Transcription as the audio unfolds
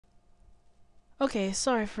Okay,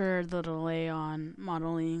 sorry for the delay on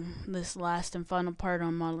modeling this last and final part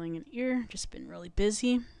on modeling an ear. Just been really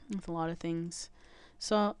busy with a lot of things.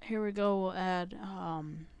 So here we go. We'll add,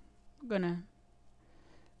 we're gonna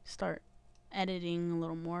start editing a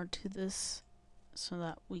little more to this so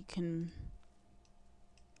that we can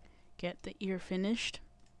get the ear finished.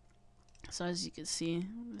 So as you can see,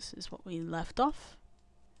 this is what we left off.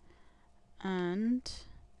 And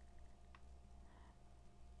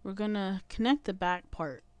we're gonna connect the back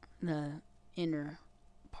part, the inner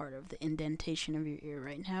part of the indentation of your ear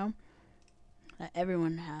right now, that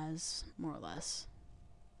everyone has, more or less.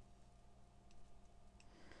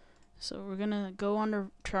 So we're gonna go under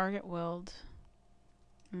target weld,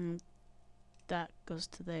 and that goes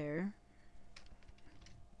to there,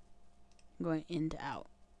 going in to out.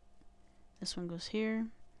 This one goes here.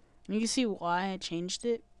 And you can see why I changed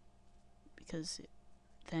it, because it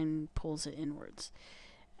then pulls it inwards.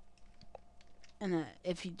 And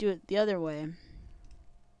if you do it the other way,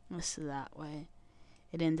 this is that way,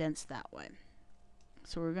 it indents that way.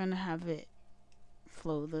 So we're gonna have it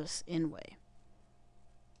flow this in way.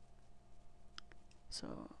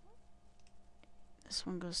 So this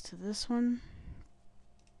one goes to this one.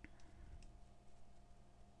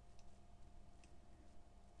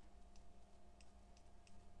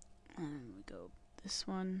 And we go this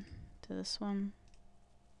one to this one.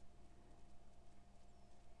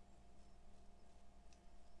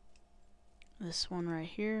 This one right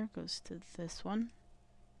here goes to this one.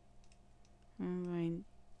 And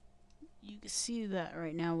you can see that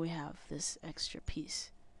right now we have this extra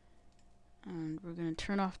piece. And we're going to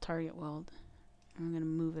turn off target weld. And we're going to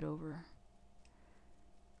move it over.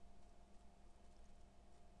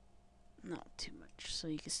 Not too much, so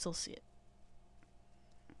you can still see it.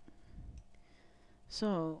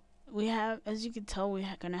 So we have, as you can tell, we're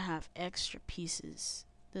going to have extra pieces.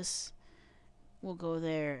 This will go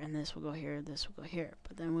there, and this will go here, this will go here.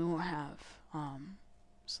 But then we won't have,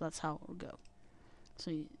 so that's how it will go.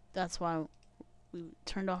 So that's why we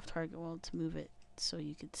turned off target weld, to move it so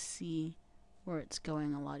you could see where it's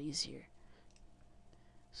going a lot easier.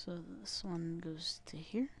 So this one goes to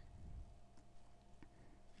here.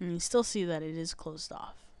 And you still see that it is closed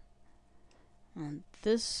off. And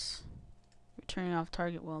this, we're turning off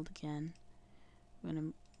target weld again. I'm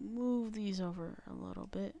going to move these over a little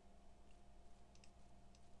bit,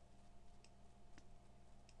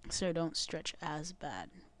 so it don't stretch as bad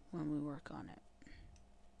when we work on it.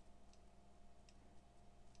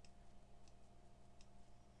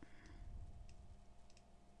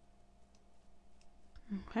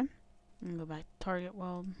 Okay, and go back to target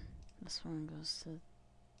weld. This one goes to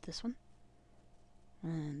this one,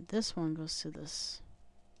 and this one goes to this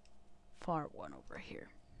far one over here.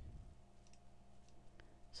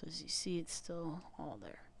 So as you see, it's still all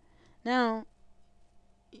there. Now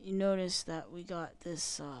you notice that we got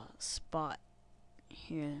this spot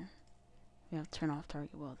here. We have to turn off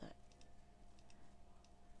target weld. That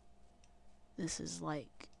this is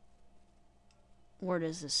like, where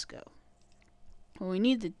does this go? What we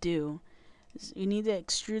need to do is we need to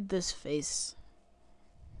extrude this face,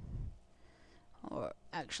 or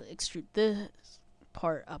actually extrude this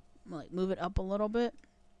part up, like move it up a little bit,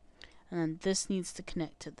 and then this needs to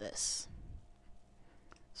connect to this.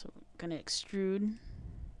 So we're gonna extrude,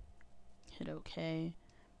 hit OK,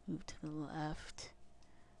 move to the left,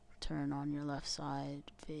 turn on your left side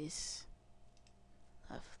face,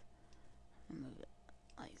 left, and move it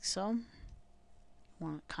like so.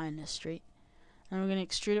 Want it kind of straight. And we're going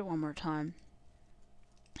to extrude it one more time.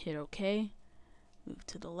 Hit OK. Move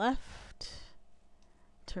to the left.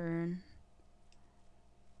 Turn.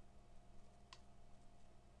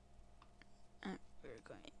 And we're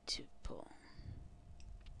going to pull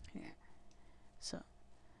here. So,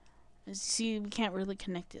 as you see, we can't really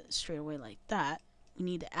connect it straight away like that. We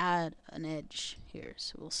need to add an edge here.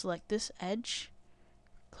 So we'll select this edge,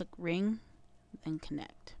 click ring, then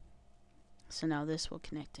connect. So now this will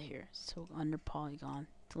connect to here. So under polygon,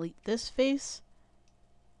 delete this face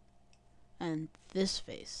and this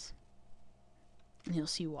face, and you'll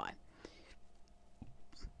see why.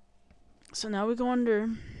 So now we go under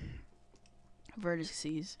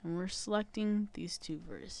vertices, and we're selecting these two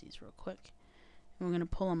vertices real quick, and we're going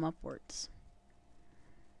to pull them upwards.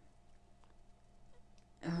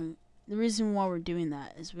 The reason why we're doing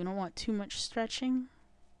that is we don't want too much stretching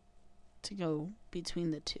to go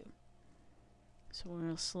between the two. So we're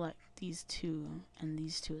going to select these two and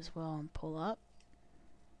these two as well and pull up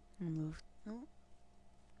and move. No,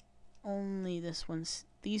 only this one's,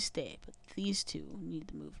 these stay, but these two need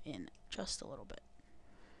to move in just a little bit.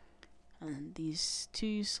 And these two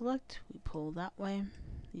you select, we pull that way,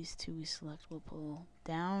 these two we select, we'll pull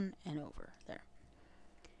down and over there.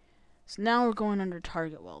 So now we're going under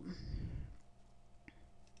target weld,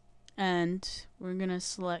 and we're gonna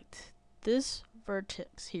select this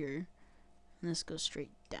vertex here, and this goes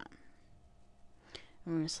straight down.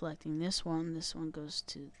 And we're selecting this one goes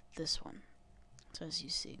to this one. So as you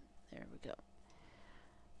see, there we go.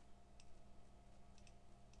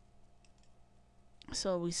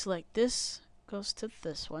 So we select this, goes to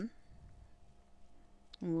this one,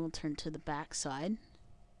 and we'll turn to the back side.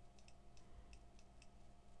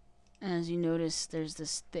 And as you notice, there's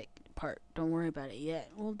this thick part. Don't worry about it yet.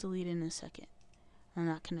 We'll delete it in a second. And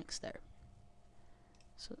that connects there.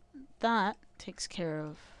 So that takes care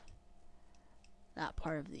of that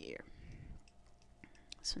part of the ear.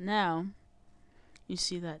 So now you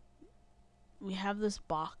see that we have this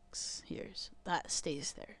box here, so that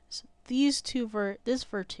stays there. So these two this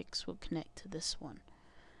vertex will connect to this one.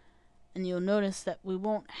 And you'll notice that we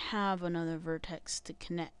won't have another vertex to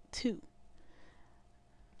connect to.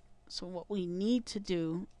 So what we need to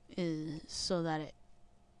do is, so that it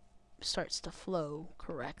starts to flow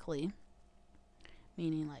correctly,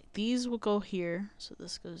 meaning like these will go here, so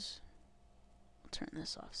this goes, I'll turn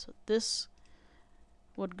this off, so this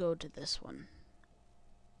would go to this one,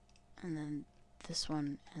 and then this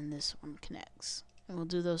one and this one connects, and we'll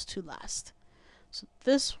do those two last. So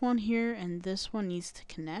this one here and this one needs to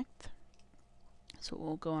connect, so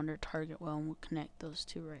we'll go under target weld and we'll connect those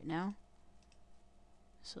two right now.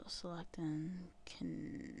 So select and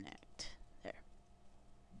connect there.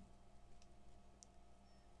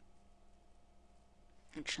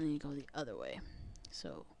 Actually, you go the other way.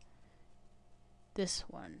 So this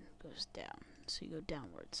one goes down. So you go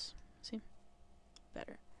downwards. See?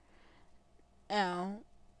 Better. Now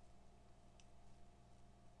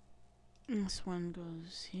this one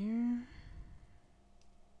goes here.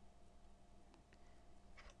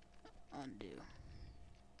 Undo.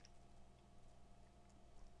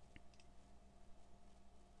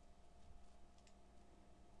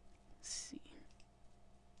 See.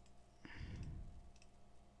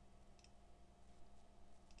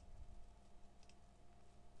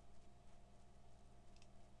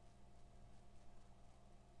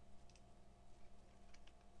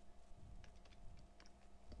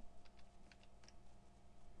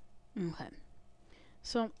 Okay.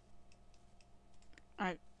 So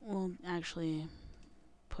I will actually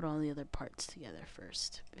put all the other parts together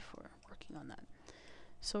first before working on that.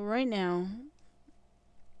 So right now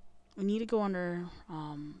we need to go under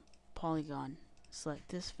polygon, select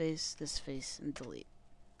this face, and delete,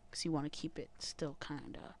 because you want to keep it still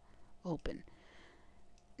kind of open.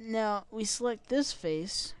 Now we select this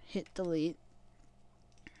face, hit delete,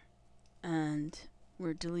 and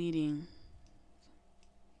we're deleting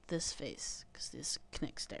this face because this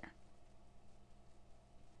connects there.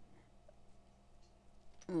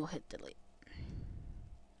 We'll hit delete.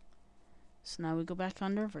 So now we go back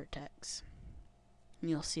under vertex, and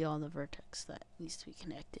you'll see all the vertex that needs to be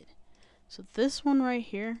connected. So this one right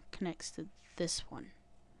here connects to this one.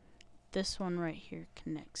 This one right here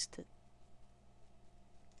connects to,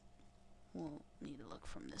 we'll need to look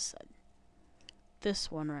from this side. This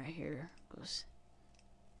one right here goes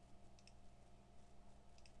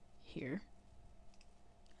here,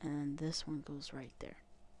 and this one goes right there.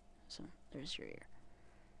 So there's your ear.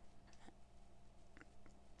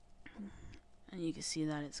 And you can see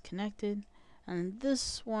that it's connected, and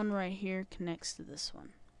this one right here connects to this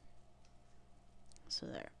one. So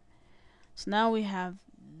there. So now we have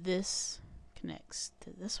this connects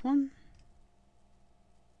to this one.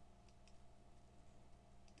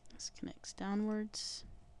 This connects downwards.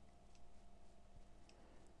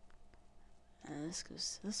 And this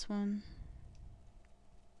goes to this one.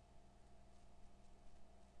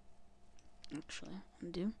 Actually,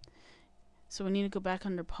 undo. So we need to go back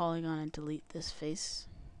under polygon and delete this face.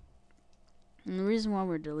 And the reason why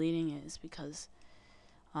we're deleting it is because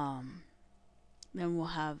then we'll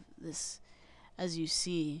have this, as you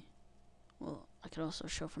see, well, I could also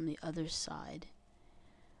show from the other side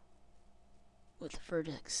with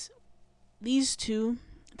vertex. These two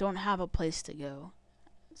don't have a place to go.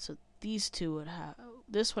 So these two would have,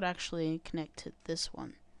 this would actually connect to this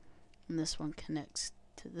one, and this one connects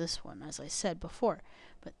to this one, as I said before,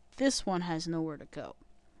 but this one has nowhere to go.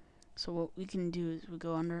 So what we can do is we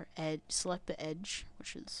go under edge, select the edge,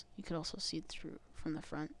 which is, you could also see it through from the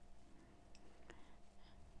front,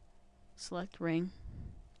 select ring,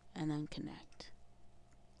 and then connect.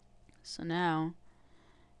 So now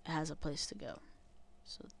it has a place to go.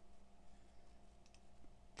 So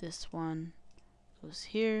this one goes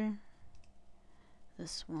here,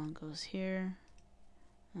 this one goes here,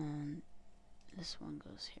 and this one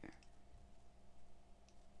goes here.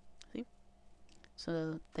 See?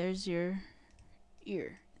 So there's your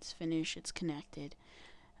ear. It's finished, it's connected.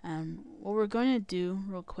 And what we're going to do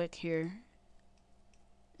real quick here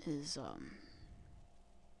is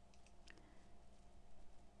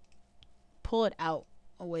pull it out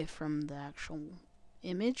away from the actual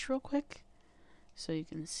image real quick so you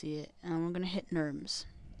can see it. And we're going to hit NURBS.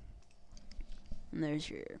 And there's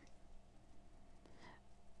your ear.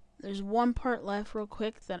 There's one part left real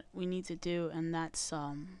quick that we need to do, and that's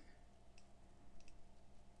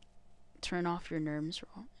turn off your NURBS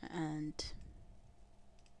and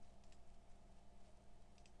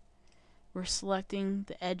we're selecting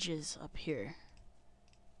the edges up here.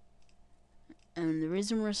 And the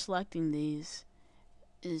reason we're selecting these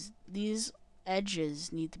is these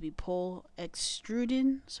edges need to be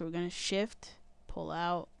extruded. So we're going to shift, pull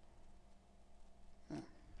out,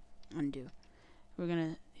 undo. We're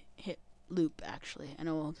going to hit loop actually, and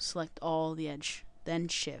it will select all the edge, then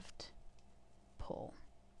shift, pull,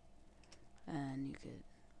 and you could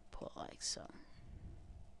pull it like so.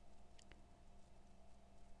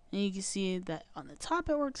 And you can see that on the top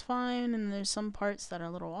it works fine, and there's some parts that are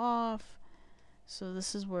a little off. So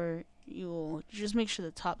this is where you'll just make sure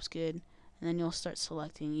the top's good, and then you'll start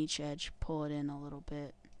selecting each edge, pull it in a little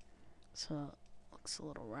bit so it looks a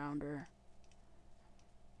little rounder.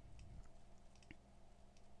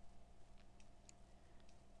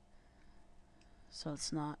 So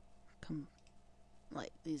it's not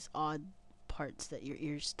like these odd parts that your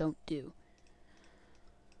ears don't do.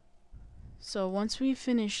 So once we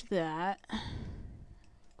finish that,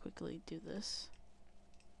 quickly do this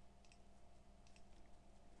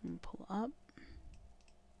and pull up.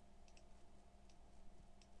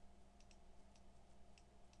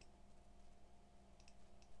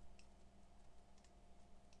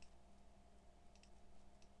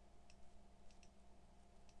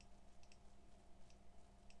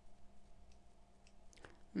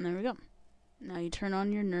 And there we go. Now you turn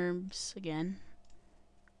on your NURBS again.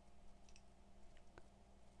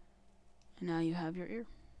 And now you have your ear.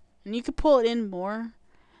 And you could pull it in more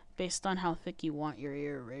based on how thick you want your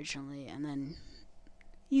ear originally, and then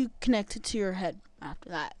you connect it to your head after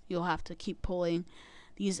that. You'll have to keep pulling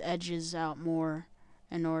these edges out more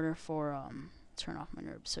in order for turn off my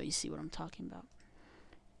NURBS so you see what I'm talking about.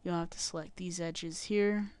 You'll have to select these edges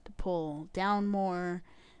here to pull down more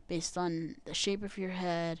based on the shape of your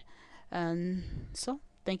head. And so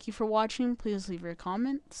thank you for watching. Please leave your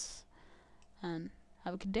comments and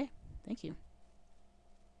have a good day. Thank you.